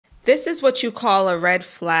This is what you call a red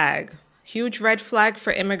flag, huge red flag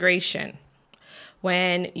for immigration.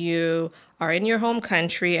 When you are in your home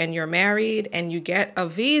country and you're married and you get a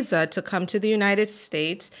visa to come to the United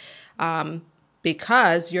States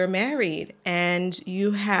because you're married and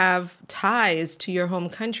you have ties to your home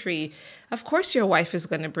country, of course your wife is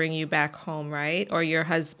going to bring you back home, right? Or your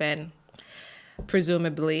husband,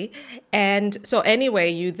 presumably. And so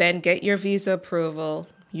anyway, you then get your visa approval.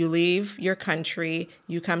 You leave your country,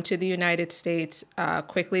 you come to the United States,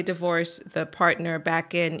 quickly divorce the partner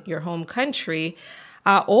back in your home country,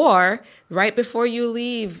 or right before you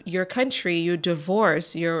leave your country, you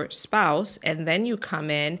divorce your spouse and then you come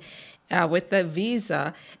in with the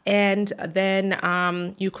visa, and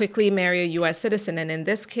then you quickly marry a U.S. citizen. And in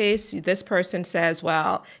this case, this person says,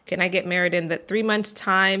 well, can I get married in the 3 months'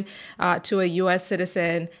 time to a U.S.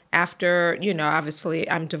 citizen after,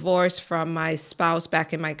 obviously I'm divorced from my spouse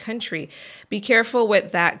back in my country? Be careful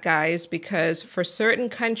with that, guys, because for certain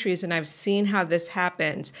countries, and I've seen how this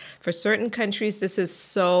happens, for certain countries, this is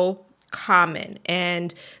so common,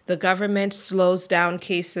 and the government slows down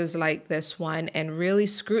cases like this one and really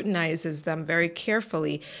scrutinizes them very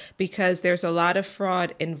carefully, because there's a lot of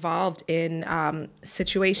fraud involved in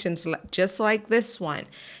situations just like this one.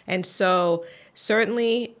 And so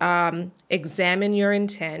certainly examine your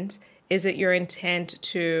intent. Is it your intent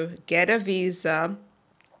to get a visa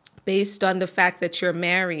based on the fact that you're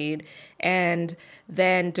married and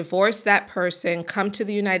then divorce that person, come to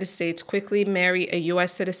the United States, quickly marry a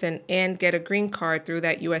U.S. citizen and get a green card through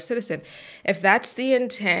that U.S. citizen? If that's the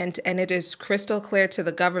intent and it is crystal clear to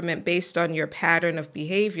the government based on your pattern of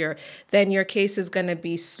behavior, then your case is going to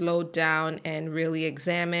be slowed down and really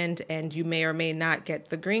examined, and you may or may not get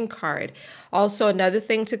the green card. Also, another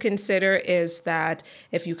thing to consider is that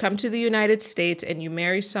if you come to the United States and you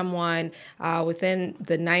marry someone within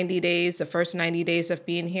the first 90 days of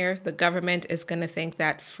being here, the government is going to think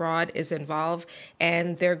that fraud is involved,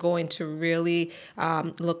 and they're going to really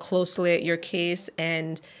look closely at your case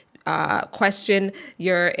and question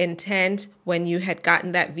your intent when you had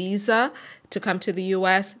gotten that visa to come to the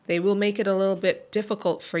U.S. They will make it a little bit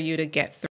difficult for you to get through.